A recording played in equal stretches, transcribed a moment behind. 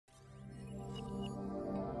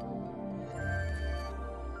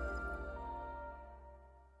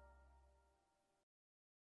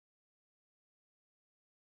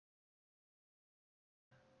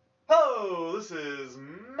Hello, this is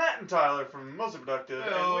Matt and Tyler from Mostly Productive,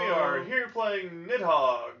 and Hello. we are here playing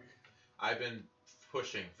Nidhogg. I've been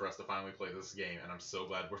pushing for us to finally play this game, and I'm so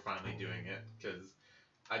glad we're finally doing it, because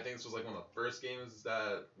I think this was like one of the first games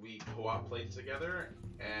that we co-op played together,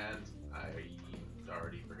 and I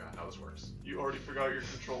already forgot how this works. You already forgot your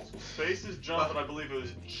controls. Well, space is jump, and I believe it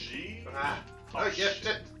was G. Oh yeah,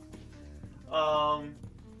 shit.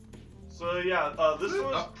 So yeah, this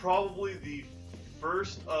was probably the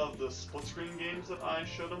first of the split screen games that I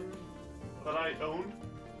showed him that I owned,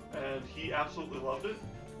 and he absolutely loved it.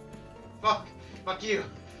 Fuck you.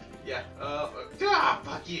 Yeah.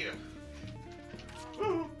 Fuck you.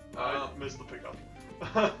 Woo. I missed the pickup.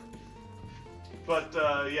 But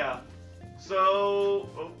yeah. So,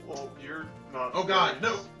 well, you're not. Oh God,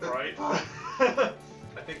 no. Right. I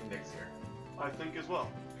think Nick's here. I think as well.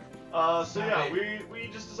 So yeah, we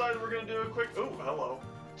just decided we're gonna do a quick. Oh, hello.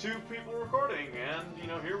 2 people recording, and you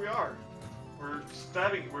know, here we are. We're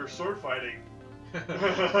sword fighting.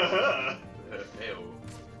 Ew.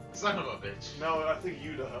 Son of a bitch. No, I think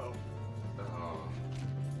Idaho. Oh.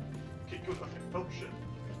 Okay, good. Okay. Oh shit.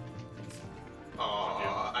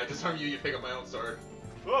 Oh, I disarm you. You pick up my own sword.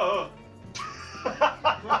 Whoa.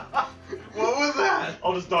 What was that?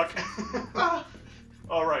 I'll just duck.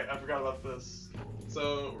 All right, I forgot about this.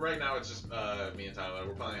 So right now it's just me and Tyler.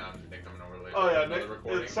 We're planning on Nick coming over later. Oh yeah, Nick.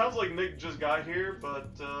 Recording. It sounds like Nick just got here, but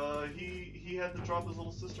he had to drop his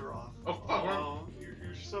little sister off. Oh fuck!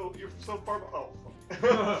 You're so far. Oh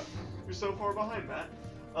fuck. You're so far behind, Matt.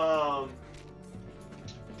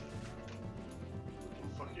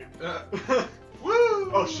 Fuck you. Woo!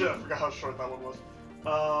 Oh shit! I forgot how short that one was.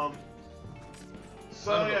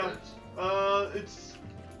 So yeah. It's.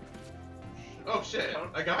 Oh shit!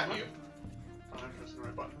 I got you. I'm pressing the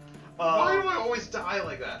right button. Why do I always die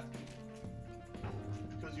like that?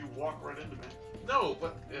 Because you walk right into me. No,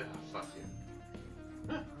 but fuck you.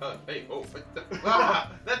 Hey, oh,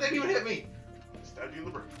 that didn't even hit me. I stabbed you in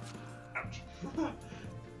the brain. Ouch.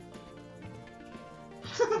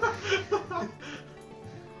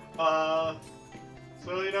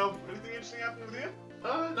 So you know, anything interesting happened with you?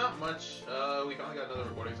 Not much. We finally got another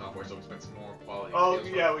recording software, so we expect some more quality. Oh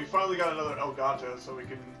yeah, we finally got another Elgato, so we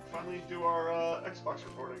can finally do our Xbox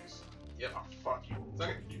recordings. Yep. Oh fuck you!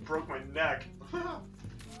 Okay. You broke my neck. I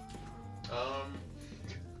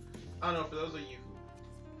don't know. For those of you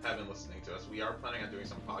who have been listening to us, we are planning on doing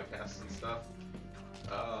some podcasts and stuff.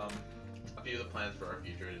 A few of the plans for our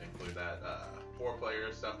future include that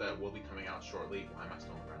 4-player stuff that will be coming out shortly. Why am I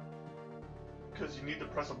still on the ground? Because you need to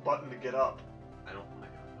press a button to get up. I don't want to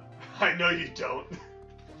go. I know you don't.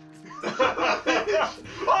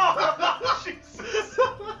 Oh, Jesus.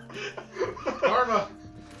 Karma.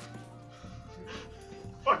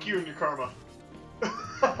 Fuck you and your karma.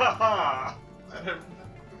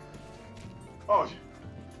 Oh,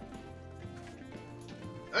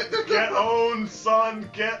 get owned, son.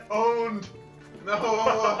 Get owned.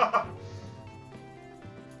 No.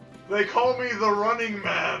 They call me the Running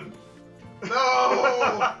Man.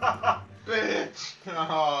 No. Bitch.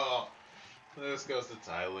 Oh. This goes to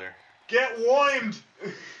Tyler. Get wimed.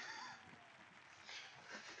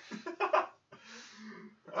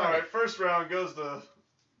 Alright, first round goes to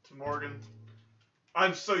Morgan.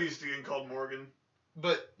 I'm so used to getting called Morgan.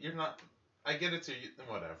 But you're not. I get it to you.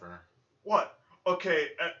 Whatever. What?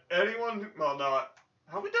 Okay, anyone. Well, no.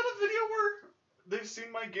 Have we done a video where they've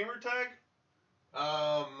seen my gamer tag?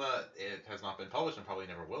 It has not been published and probably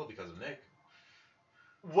never will because of Nick.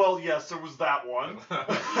 Well, yes, there was that one.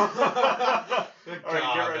 God,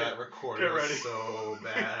 that recording was so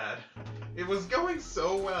bad. It was going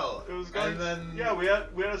so well. It was going. And then yeah, we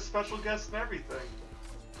had a special guest and everything.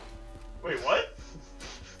 Wait, what?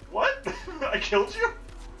 What? I killed you?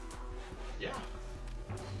 Yeah.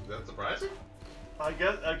 Is that surprising? I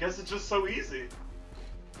guess it's just so easy.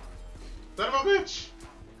 Son of a bitch.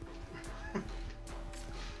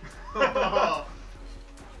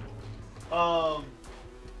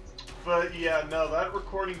 But yeah, no, that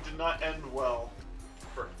recording did not end well.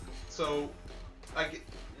 So,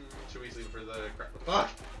 should we just leave it for the crowd? Fuck!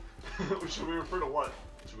 Should we refer to what?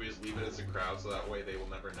 Should we just leave it as a crowd so that way they will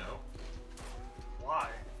never know? Why?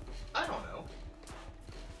 I don't know.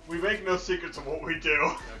 We make no secrets of what we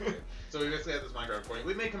do. Okay. So we basically have this Minecraft recording.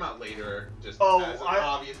 We may come out later, just as an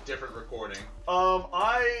obvious different recording.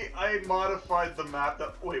 I modified the map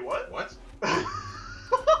that. Wait, what? What?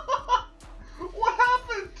 What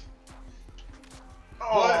happened?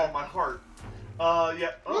 Oh, what? my heart.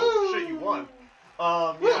 Yeah. Oh, shit, you won.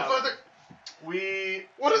 Yeah.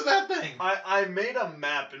 What is that thing? I made a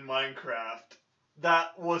map in Minecraft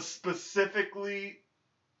that was specifically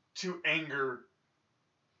to anger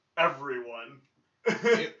everyone.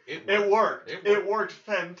 It worked. It It worked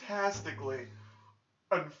fantastically.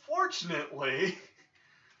 Unfortunately,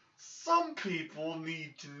 some people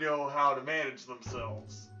need to know how to manage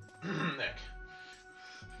themselves. Nick.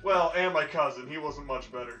 Well, and my cousin. He wasn't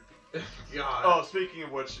much better. God. Oh, speaking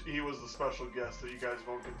of which, he was the special guest that you guys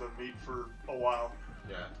won't get to meet for a while.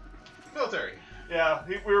 Yeah. Military. Yeah,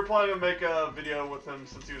 we were planning to make a video with him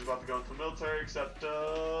since he was about to go into the military, except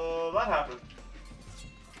that happened.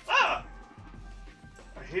 Ah!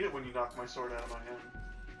 I hate it when you knock my sword out of my hand.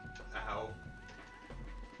 Ow.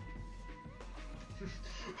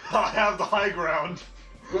 I have the high ground.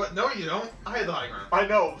 What? No, you don't. I had the high ground. I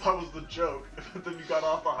know, that was the joke. But then you got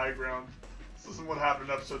off the high ground. This isn't what happened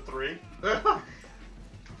in episode 3. Let's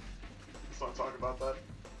not talk about that.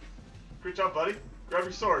 Great job, buddy. Grab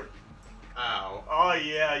your sword. Ow. Oh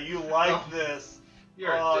yeah, you like this.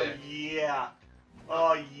 You're a dick. Yeah.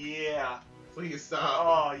 Oh yeah. Please stop.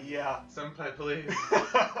 Oh yeah. Senpai, please.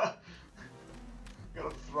 Gotta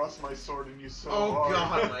thrust my sword in you so Oh hard.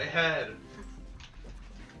 God, my head.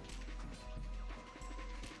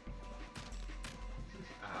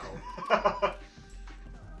 Ow.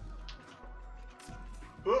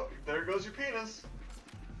 Oh, there goes your penis.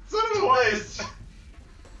 Son of a Twice. bitch.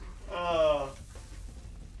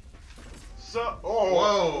 So. Whoa.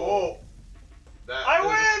 Whoa. That I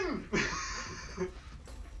win.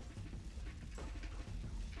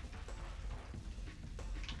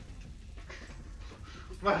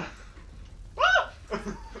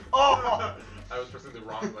 Oh. I was pressing the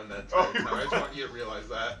wrong button that Oh, time. I just want you to realize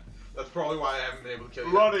that. That's probably why I haven't been able to kill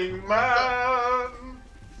you. Running man.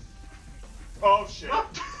 Oh shit.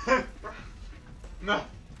 No.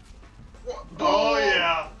 What? Oh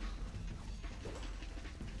yeah.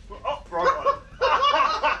 Oh, wrong one.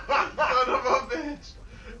 Son of a bitch.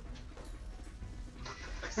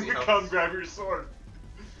 I see how Come grab your sword.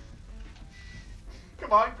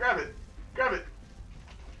 Come on, grab it. Grab it.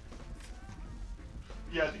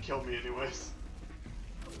 You had to kill me anyways.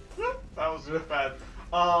 That was bad.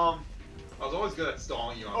 I was always good at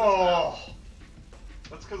stalling you on this Oh.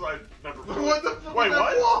 That's because I never. map. What the fuck? Wait, was that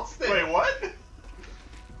what? wall stick? Wait, what?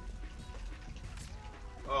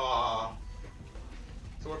 Aw.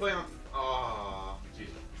 So we're playing on. Aw. Jeez.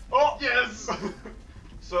 Oh Yes!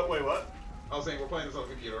 So wait, what? I was saying we're playing this on the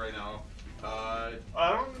computer right now. I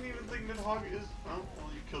don't even think Nidhogg is. Oh, well,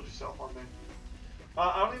 you killed yourself on me.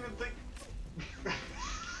 I don't even think.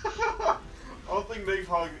 I don't think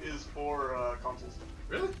Nidhogg is for consoles.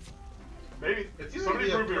 Really? Maybe. It seems Somebody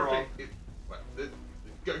like prove me wrong.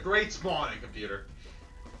 Great spawning, computer.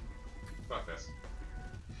 Fuck this.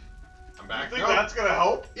 I'm You back. think No. that's gonna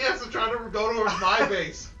help? Yes, I'm trying to go towards my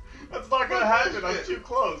base. That's not gonna happen. I'm too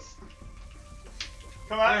close.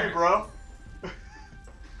 Come at me, There. bro.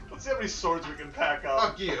 Let's see how many swords we can pack up.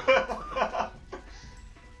 Fuck you.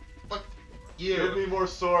 Fuck you. Give me more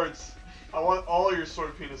swords. I want all your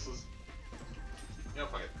sword penises. You know,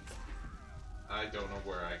 fuck it. I don't know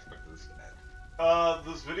where I expected this to end.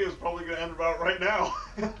 This video is probably gonna end about right now.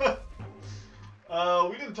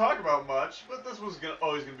 We didn't talk about much, but this was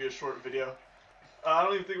always gonna be a short video. I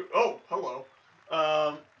don't even think. Oh, hello.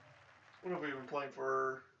 What have we been playing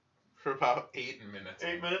for? For about 8 minutes.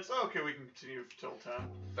 8 minutes. Oh, okay, we can continue till 10.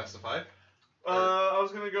 Best of 5? I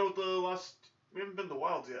was gonna go with the last. We haven't been to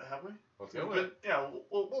Wilds yet, have we? Let's go with it. Yeah,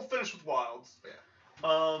 we'll finish with Wilds.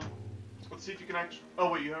 Yeah. Let's see if you can actually. Oh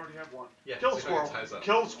wait, you already have one. Yeah. Kill the see if I can squirrel. tie this up.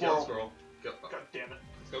 Kill the squirrel. Kill the squirrel. Kill. Oh, God damn it.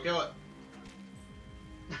 let's go kill it.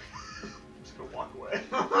 I'm just gonna walk away.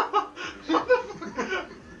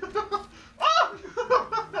 What the fuck?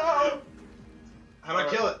 Ah! How do I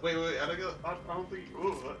kill it? Wait, how do I kill it? I don't think.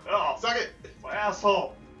 Ooh, oh, Suck it! my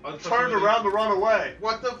asshole! I turned Unfortunately- around to run away.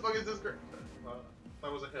 What the fuck is this?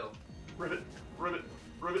 That was a hill. Ribbit, ribbit,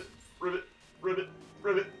 ribbit, ribbit, ribbit,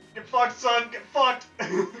 ribbit. Get fucked, son. Get fucked.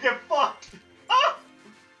 Get fucked. Ah!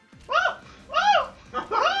 Ah! Ah!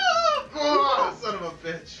 Ah! Oh, son of a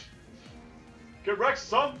bitch. Get wrecked,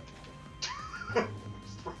 son.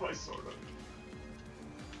 Just throw my sword up.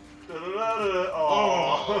 Da-da-da-da.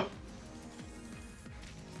 Oh.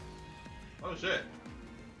 Oh shit.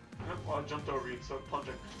 Yep, well, I jumped over you instead of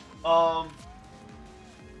punching. Oh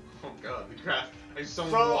god, the grass. Like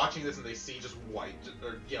someone So- watching this and they see just white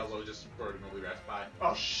or yellow just vertically wrapped by.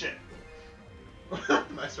 Oh shit.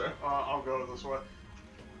 Nice throw. I'll go this way.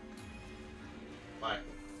 Bye.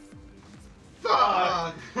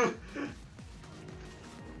 Fuck! Fuck!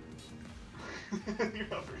 You're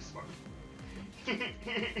not very smart.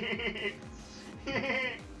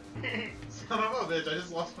 Son of a bitch, I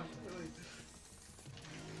just lost my ability.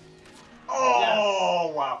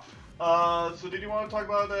 Oh, wow. So did you want to talk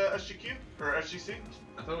about SGQ? Or SGC?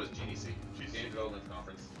 I thought it was GDC. Game Development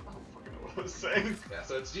Conference. I don't fucking know what I was saying. Yeah,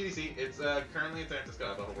 so it's GDC. It's currently in San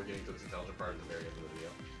Francisco. I thought we're getting to this intelligent part at the very end of the video.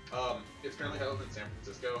 It's currently held in San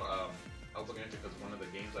Francisco. I was looking into it because one of the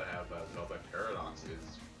games I have developed by Paradox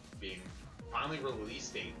is being finally release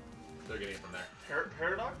date. They're getting it from there.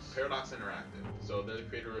 Paradox? Paradox Interactive. So they're the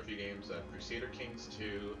creator of a few games: Crusader Kings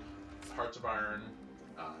 2, Hearts of Iron,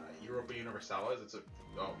 Europa Universalis. It's a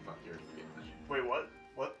you're getting that. Wait, what?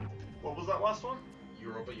 What was that last one?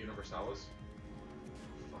 Europa Universalis.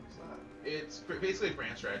 What the fuck is that? It's basically a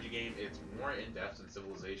grand strategy game. It's more in depth than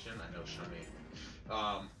Civilization. I know, Shunny.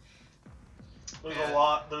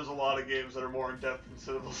 There's a lot of games that are more in depth than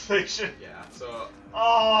Civilization. Yeah. So.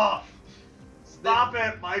 Oh! Stop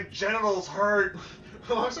it! My genitals hurt.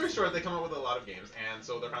 Long story short, they come up with a lot of games, and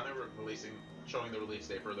so they're finally showing the release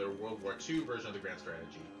date for their World War II version of the grand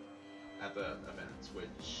strategy at the events,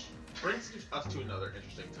 which brings us to another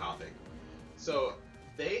interesting topic. So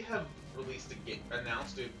they have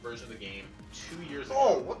announced a version of the game 2 years ago.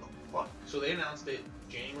 Oh, what the fuck? So they announced it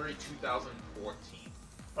January 2014.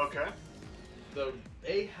 Okay.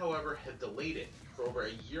 They, however, had delayed it for over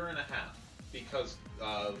a year and a half because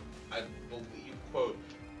I believe, quote,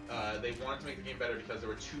 they wanted to make the game better because there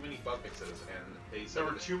were too many bug fixes, and they said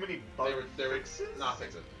there were too many bug fixes? Not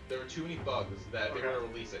fixes. There were too many bugs that they were going to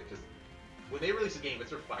release it, because when they release a game, it's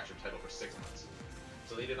their flagship title for 6 months.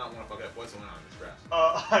 So they did not want to fuck up what's going on in this grass.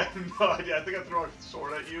 I have no idea. I think I threw a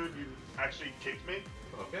sword at you and you actually kicked me.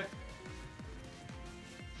 Okay.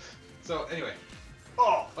 So, anyway.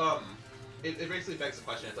 Oh! It basically begs the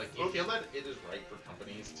question, it's like, do you feel that it is right for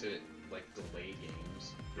companies to, like, delay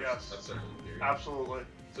games for a certain period? Absolutely.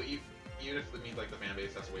 So even if it means, like, the fan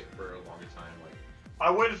base has to wait for a longer time, like... I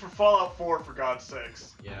waited for Fallout 4, for God's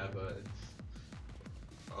sakes. Yeah, but...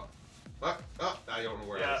 I don't know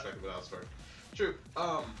where I expected without a sword. True.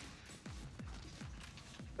 But...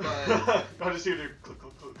 I just hear the click,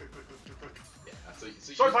 click, click, click, click, click, click. Yeah, so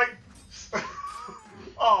sword fight!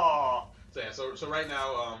 Aww. So yeah, so right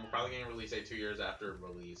now, we're probably getting a release date 2 years after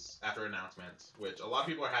announcement, which a lot of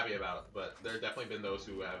people are happy about, but there have definitely been those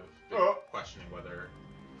who have been questioning whether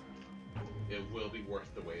it will be worth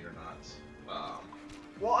the wait or not.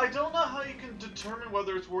 Well, I don't know how you can determine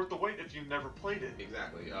whether it's worth the wait if you've never played it.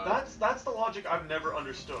 Exactly. That's the logic I've never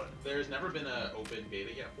understood. There's never been an open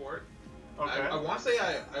beta yet for it. Okay. I want to say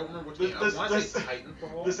I don't remember which game. I want to say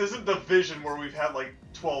Titanfall. This isn't Division where we've had like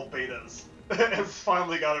 12 betas and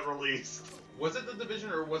finally got it released. Was it the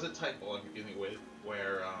Division or was it Titanfall? I'm confusing it with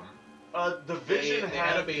where Division they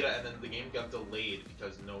had a beta and then the game got delayed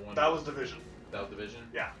because no one. That was Division. That was Division.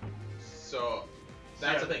 Yeah. So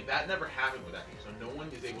that's the thing. That never happened with that game. So no one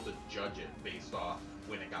is able to judge it based off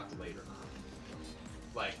when it got delayed or not.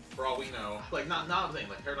 Like for all we know, like not saying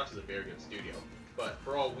like Paradox is a very good studio, but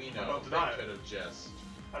for all we know, they could have just.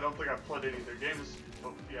 I don't think I've played any of their games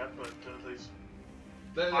yet, but at least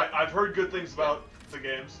they're I've heard good things about the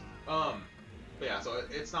games. But yeah, so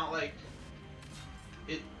it's not like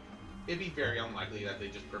it'd be very unlikely that they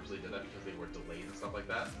just purposely did that because they were delayed and stuff like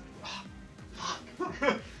that.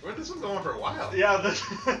 Well, this was going for a while. Yeah,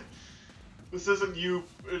 this isn't you.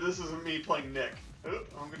 This isn't me playing Nick.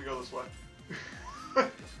 I'm gonna go this way.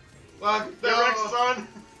 Well, Get Rex, son.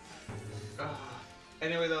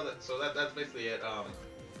 Anyway, though, so that's basically it.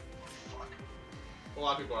 Fuck. A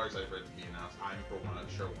lot of people are excited for it to be announced. I'm for one, I'm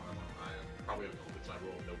sure one of them. I am probably going to hold it to my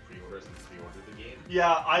rule of no pre-orders and pre-order the game. Yeah,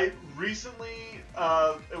 I recently,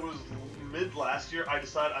 it was mid last year, I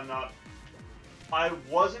decided I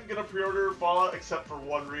wasn't going to pre-order Fallout except for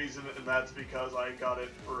one reason, and that's because I got it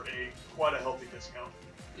for quite a healthy discount.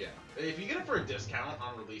 Yeah. If you get it for a discount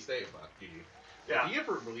on release day, fuck you. Yeah. If you get it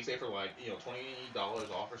for release day for like, $20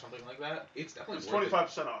 off or something like that, it's definitely it's worth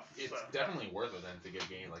 25% off. It's definitely worth it then to get a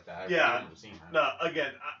game like that. Yeah. No,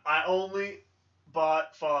 again, I only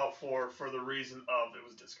bought Fallout 4 for the reason of it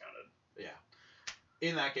was discounted. Yeah.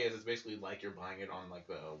 In that case, it's basically like you're buying it on like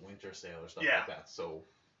the winter sale or stuff like that. So,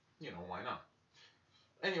 why not?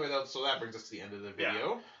 Anyway, though, so that brings us to the end of the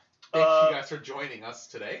video. Thank you guys for joining us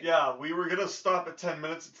today. Yeah, we were gonna stop at 10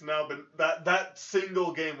 minutes. It's now been that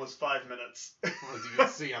single game was 5 minutes. As you can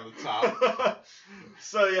see on the top.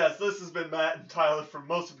 So yes, this has been Matt and Tyler from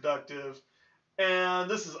Most Productive, and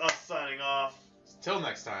this is us signing off. Till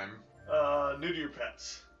next time. New to your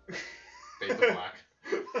pets. Fade to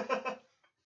black.